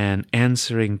and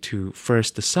answering to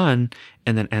first the Sun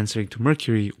and then answering to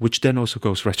Mercury, which then also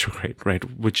goes retrograde, right?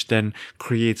 Which then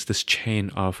creates this chain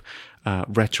of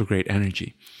retrograde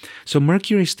energy. So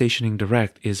Mercury stationing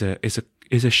direct is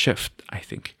a shift, I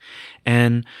think.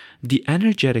 And the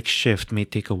energetic shift may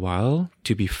take a while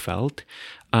to be felt.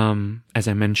 As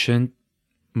I mentioned,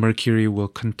 Mercury will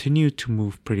continue to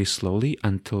move pretty slowly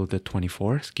until the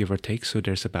 24th, give or take. So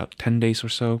there's about 10 days or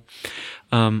so.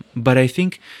 But I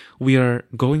think we are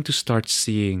going to start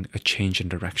seeing a change in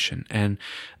direction and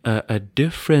a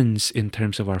difference in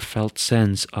terms of our felt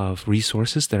sense of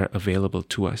resources that are available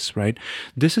to us, right?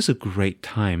 This is a great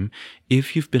time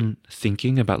if you've been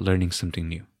thinking about learning something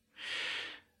new.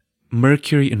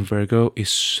 Mercury in Virgo is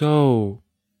so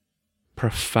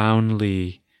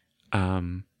profoundly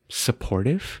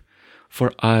supportive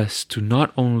for us to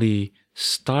not only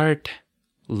start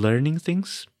learning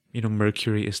things.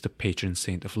 Mercury is the patron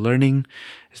saint of learning,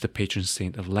 is the patron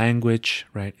saint of language,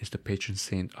 right? Is the patron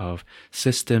saint of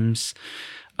systems.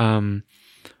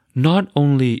 Not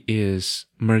only is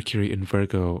Mercury in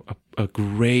Virgo a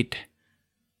great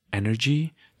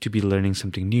energy to be learning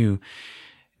something new,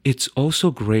 it's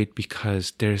also great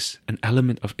because there's an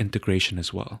element of integration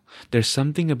as well. There's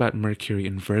something about Mercury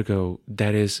in Virgo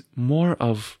that is more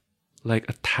of like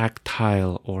a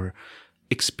tactile or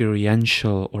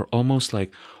experiential or almost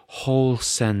like whole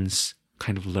sense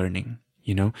kind of learning,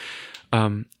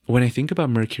 When I think about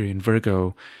Mercury in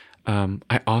Virgo,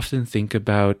 I often think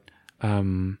about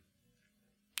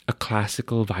a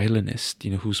classical violinist,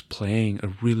 who's playing a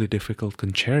really difficult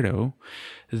concerto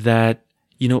that,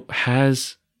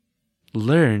 has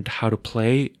learned how to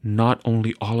play not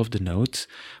only all of the notes,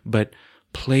 but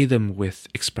play them with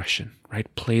expression, right?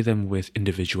 Play them with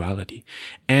individuality.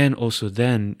 And also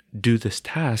then do this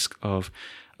task of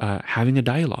having a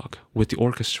dialogue with the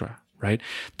orchestra, right?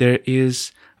 There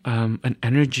is an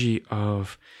energy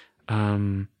of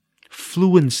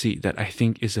fluency that I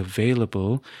think is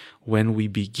available when we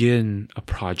begin a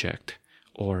project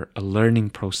or a learning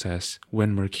process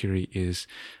when Mercury is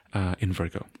in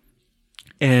Virgo.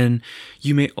 And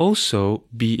you may also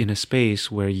be in a space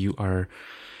where you are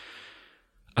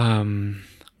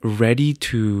ready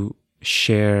to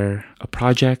share a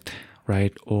project,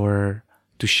 right? Or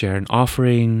to share an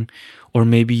offering, or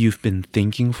maybe you've been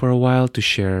thinking for a while to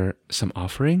share some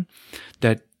offering.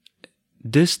 That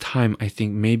this time, I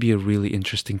think, may be a really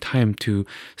interesting time to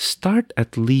start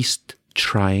at least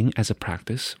trying as a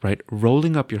practice, right?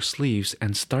 Rolling up your sleeves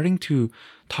and starting to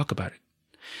talk about it.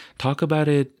 Talk about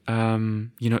it,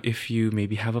 if you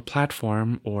maybe have a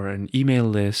platform or an email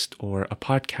list or a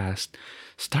podcast,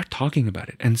 start talking about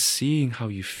it and seeing how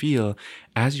you feel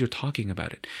as you're talking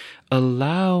about it.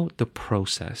 Allow the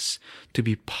process to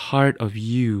be part of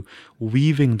you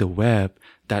weaving the web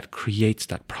that creates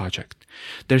that project.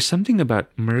 There's something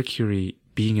about Mercury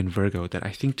being in Virgo that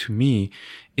I think to me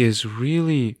is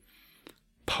really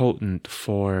potent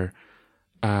for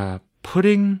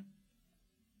putting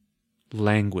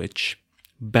language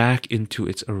back into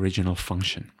its original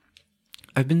function.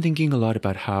 I've been thinking a lot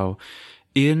about how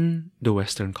in the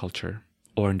Western culture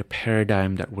or in the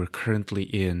paradigm that we're currently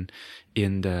in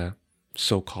the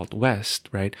so-called West,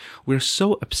 right? We're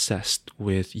so obsessed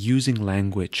with using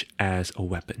language as a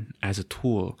weapon, as a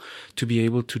tool to be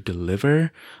able to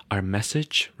deliver our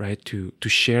message, right? To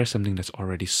share something that's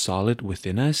already solid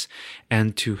within us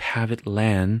and to have it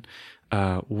land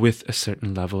with a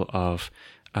certain level of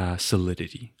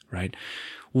solidity, right?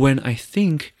 When I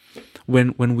think,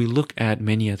 when we look at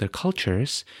many other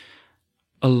cultures,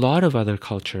 a lot of other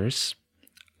cultures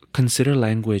consider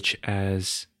language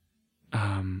as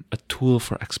a tool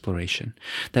for exploration.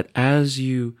 That as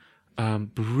you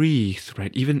breathe,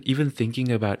 right? Even thinking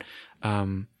about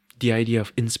the idea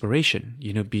of inspiration,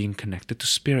 being connected to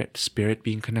spirit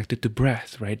being connected to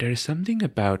breath, right? There is something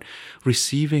about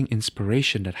receiving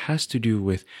inspiration that has to do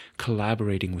with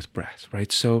collaborating with breath,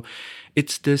 right? So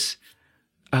it's this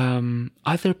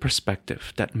other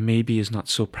perspective that maybe is not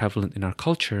so prevalent in our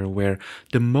culture, where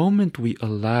the moment we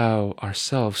allow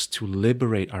ourselves to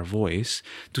liberate our voice,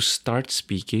 to start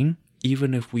speaking,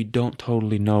 even if we don't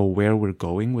totally know where we're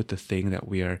going with the thing that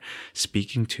we are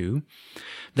speaking to,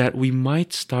 that we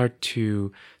might start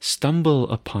to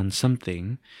stumble upon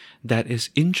something that is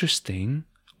interesting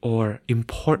or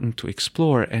important to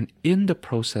explore. And in the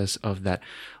process of that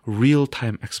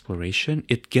real-time exploration,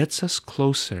 it gets us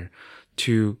closer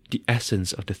to the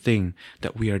essence of the thing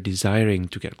that we are desiring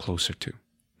to get closer to,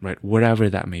 right? Whatever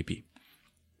that may be.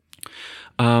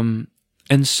 And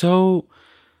so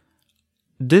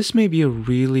this may be a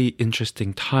really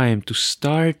interesting time to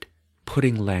start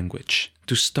putting language,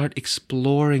 to start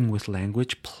exploring with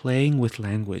language, playing with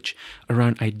language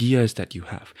around ideas that you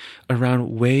have,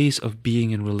 around ways of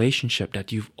being in relationship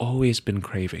that you've always been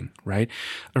craving, right?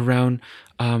 Around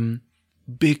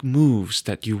big moves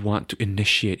that you want to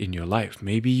initiate in your life.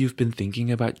 Maybe you've been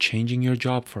thinking about changing your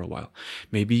job for a while.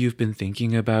 Maybe you've been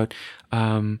thinking about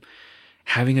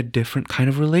having a different kind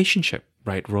of relationship,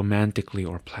 right? Romantically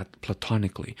or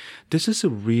platonically. This is a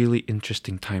really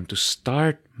interesting time to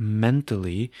start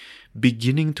mentally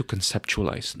beginning to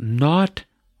conceptualize, not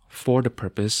for the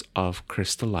purpose of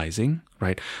crystallizing,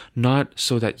 right? Not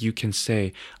so that you can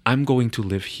say, I'm going to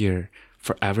live here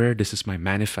forever, this is my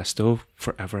manifesto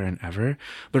forever and ever,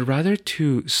 but rather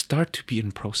to start to be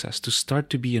in process, to start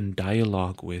to be in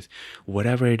dialogue with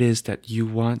whatever it is that you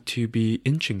want to be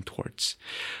inching towards.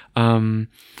 And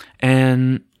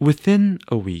within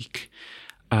a week,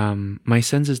 my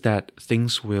sense is that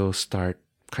things will start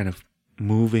kind of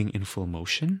moving in full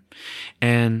motion.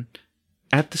 And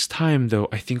at this time, though,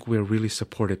 I think we're really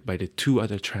supported by the two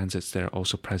other transits that are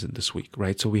also present this week,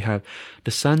 right? So we have the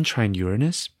Sun trine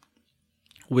Uranus,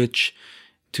 which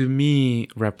to me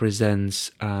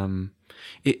represents,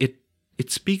 it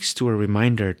speaks to a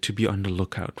reminder to be on the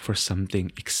lookout for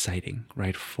something exciting,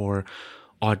 right? For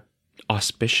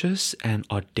auspicious and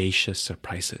audacious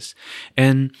surprises.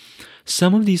 And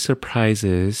some of these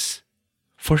surprises,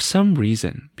 for some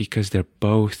reason, because they're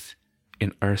both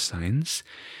in earth signs,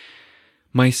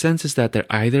 my sense is that they're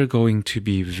either going to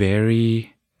be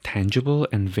very tangible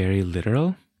and very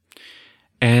literal,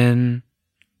 and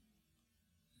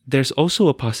there's also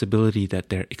a possibility that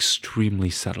they're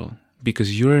extremely subtle,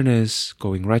 because Uranus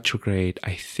going retrograde,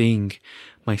 I think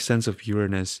my sense of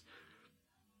Uranus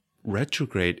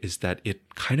retrograde is that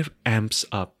it kind of amps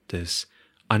up this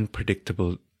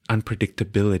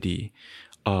unpredictability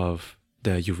of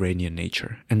the Uranian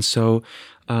nature. And so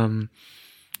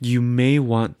you may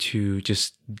want to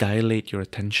just dilate your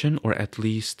attention, or at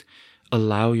least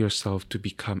allow yourself to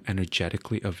become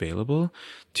energetically available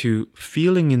to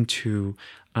feeling into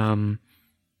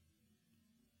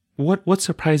what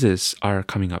surprises are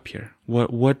coming up here,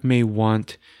 what may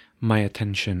want my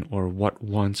attention, or what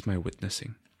wants my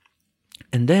witnessing.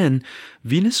 And then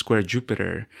Venus square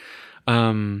Jupiter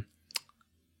in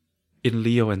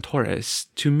Leo and Taurus,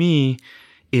 to me,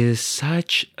 is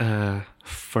such a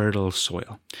fertile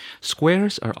soil.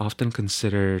 Squares are often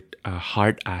considered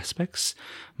hard aspects,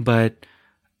 but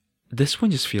this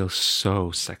one just feels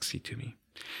so sexy to me.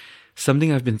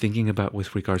 Something I've been thinking about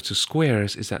with regards to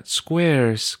squares is that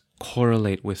squares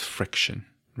correlate with friction,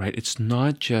 right? It's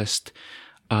not just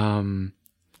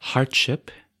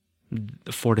hardship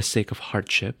for the sake of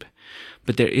hardship,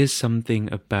 but there is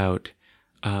something about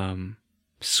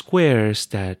squares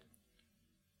that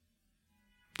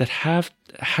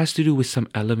has to do with some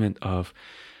element of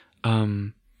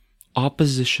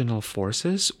oppositional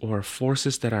forces, or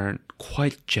forces that aren't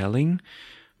quite gelling,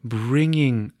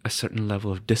 bringing a certain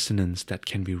level of dissonance that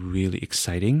can be really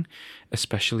exciting,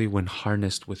 especially when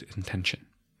harnessed with intention.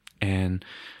 And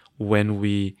when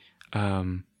we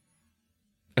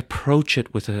approach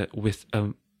it with a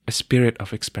spirit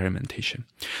of experimentation.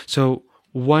 So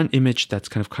one image that's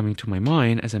kind of coming to my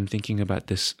mind as I'm thinking about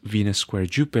this Venus square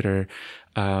Jupiter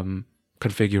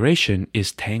configuration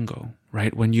is tango,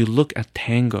 right? When you look at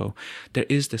tango, there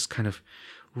is this kind of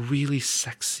really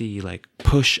sexy like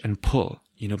push and pull,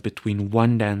 between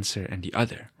one dancer and the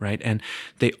other, right? And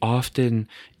they often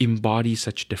embody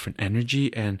such different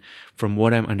energy. And from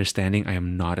what I'm understanding, I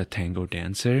am not a tango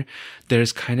dancer.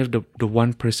 There's kind of the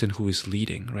one person who is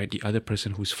leading, right? The other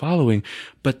person who's following,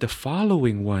 but the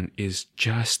following one is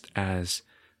just as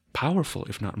powerful,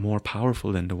 if not more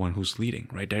powerful than the one who's leading,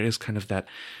 right? There is kind of that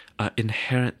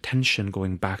inherent tension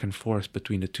going back and forth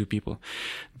between the two people.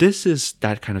 This is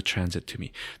that kind of transit to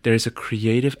me. There is a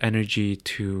creative energy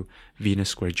to Venus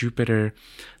square Jupiter.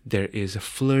 There is a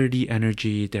flirty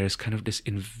energy. There's kind of this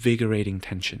invigorating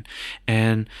tension.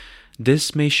 And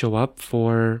this may show up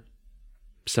for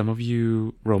some of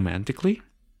you romantically,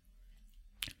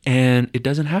 and it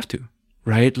doesn't have to,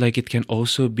 right? Like it can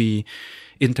also be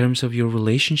in terms of your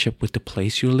relationship with the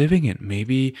place you're living in.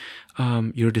 Maybe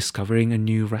you're discovering a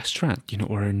new restaurant,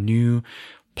 or a new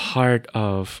part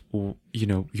of,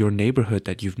 your neighborhood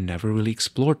that you've never really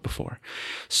explored before.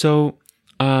 So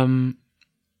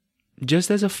just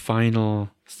as a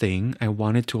final thing, I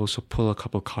wanted to also pull a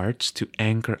couple cards to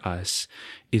anchor us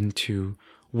into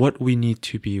what we need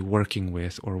to be working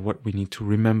with or what we need to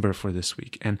remember for this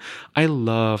week. And I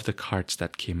love the cards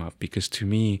that came up because to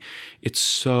me, it's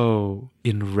so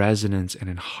in resonance and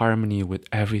in harmony with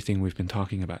everything we've been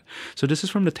talking about. So this is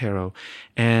from the tarot,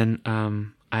 and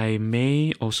I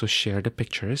may also share the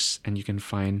pictures, and you can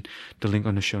find the link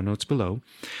on the show notes below.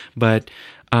 But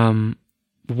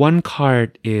one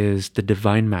card is the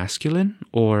Divine Masculine,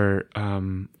 or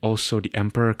also the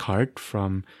Emperor card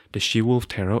from the She-Wolf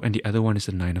Tarot, and the other one is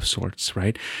the Nine of Swords,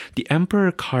 right? The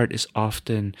Emperor card is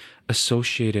often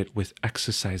associated with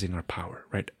exercising our power,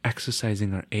 right?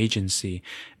 Exercising our agency,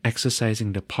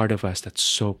 exercising the part of us that's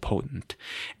so potent.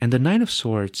 And the Nine of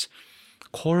Swords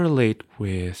correlate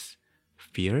with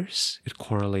fears, it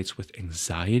correlates with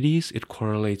anxieties, it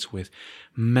correlates with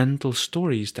mental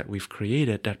stories that we've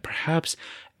created that perhaps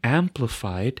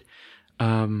amplified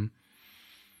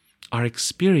our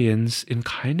experience in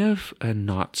kind of a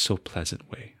not so pleasant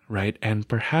way, right? And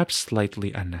perhaps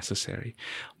slightly unnecessary,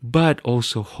 but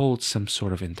also holds some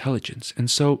sort of intelligence. And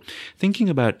so thinking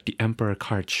about the Emperor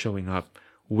card showing up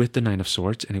with the Nine of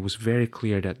Swords, and it was very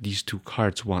clear that these two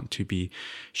cards want to be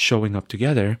showing up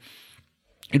together,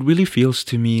 it really feels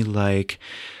to me like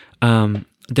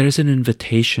there's an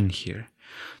invitation here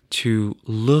to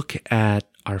look at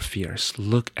our fears,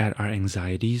 look at our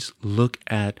anxieties, look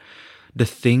at the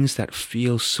things that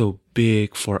feel so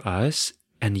big for us,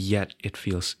 and yet it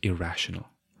feels irrational,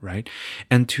 right?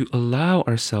 And to allow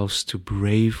ourselves to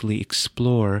bravely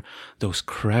explore those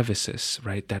crevices,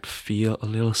 right, that feel a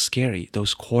little scary,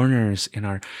 those corners in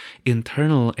our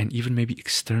internal and even maybe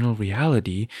external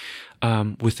reality,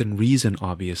 within reason,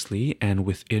 obviously, and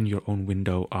within your own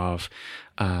window of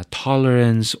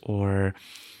tolerance, or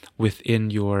within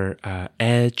your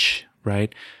edge,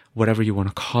 right? Whatever you want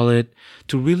to call it,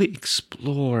 to really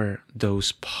explore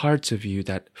those parts of you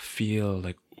that feel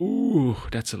like, ooh,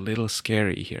 that's a little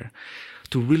scary here.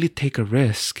 To really take a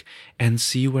risk and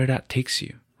see where that takes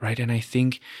you, right? And I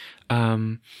think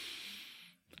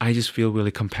I just feel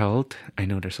really compelled. I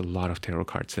know there's a lot of tarot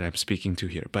cards that I'm speaking to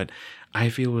here, but I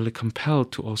feel really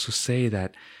compelled to also say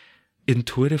that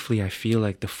intuitively, I feel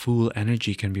like the Fool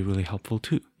energy can be really helpful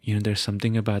too. There's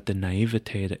something about the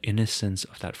naivete, the innocence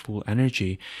of that Fool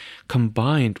energy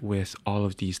combined with all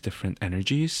of these different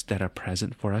energies that are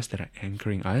present for us, that are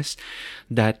anchoring us,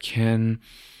 that can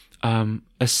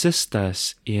assist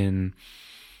us in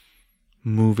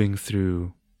moving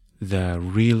through the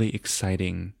really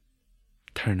exciting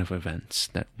turn of events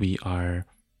that we are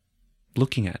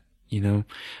looking at.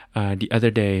 The other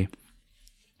day,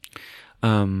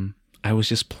 I was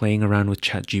just playing around with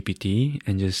ChatGPT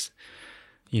and just,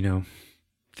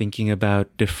 thinking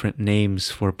about different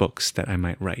names for books that I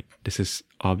might write. This is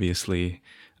obviously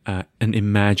an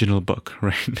imaginal book,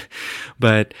 right?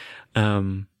 But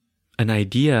an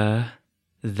idea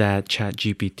that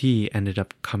ChatGPT ended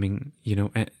up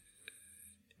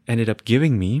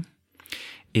giving me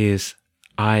is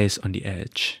Eyes on the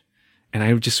Edge. And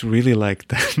I just really liked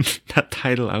that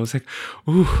title. I was like,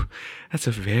 ooh, that's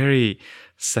a very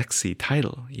sexy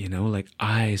title, like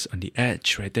Eyes on the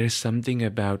Edge, right? There's something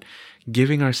about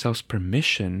giving ourselves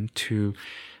permission to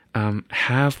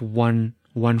have one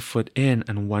foot in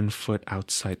and 1 foot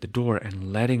outside the door,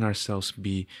 and letting ourselves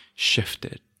be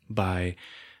shifted by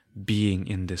being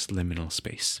in this liminal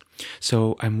space.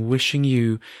 So I'm wishing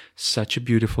you such a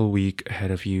beautiful week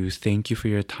ahead of you. Thank you for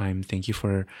your time. Thank you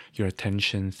for your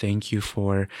attention. Thank you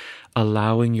for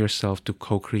allowing yourself to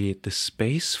co-create the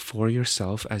space for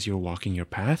yourself as you're walking your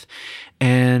path.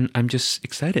 And I'm just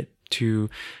excited to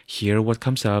hear what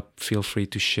comes up. Feel free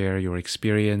to share your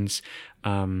experience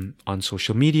on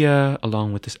social media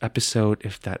along with this episode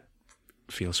if that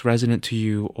feels resonant to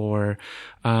you, or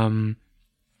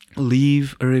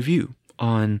leave a review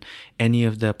on any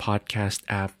of the podcast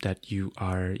app that you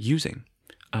are using.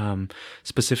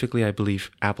 Specifically, I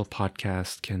believe Apple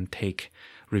Podcasts can take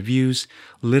reviews.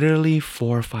 Literally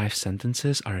 4 or 5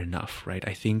 sentences are enough, right?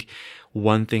 I think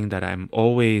one thing that I'm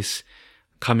always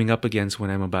coming up against when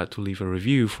I'm about to leave a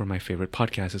review for my favorite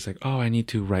podcast is like, oh, I need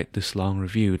to write this long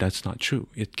review. That's not true.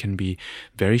 It can be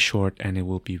very short, and it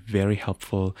will be very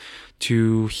helpful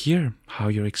to hear how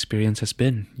your experience has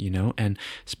been, and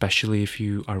especially if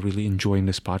you are really enjoying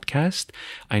this podcast,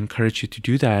 I encourage you to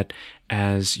do that,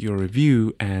 as your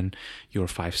review and your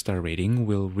 5-star rating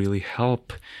will really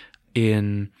help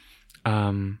in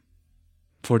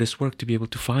for this work to be able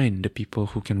to find the people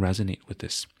who can resonate with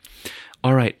this.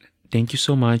 All right. Thank you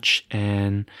so much,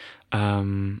 and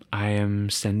I am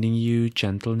sending you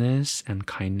gentleness and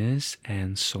kindness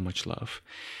and so much love.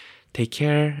 Take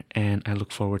care, and I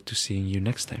look forward to seeing you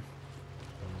next time.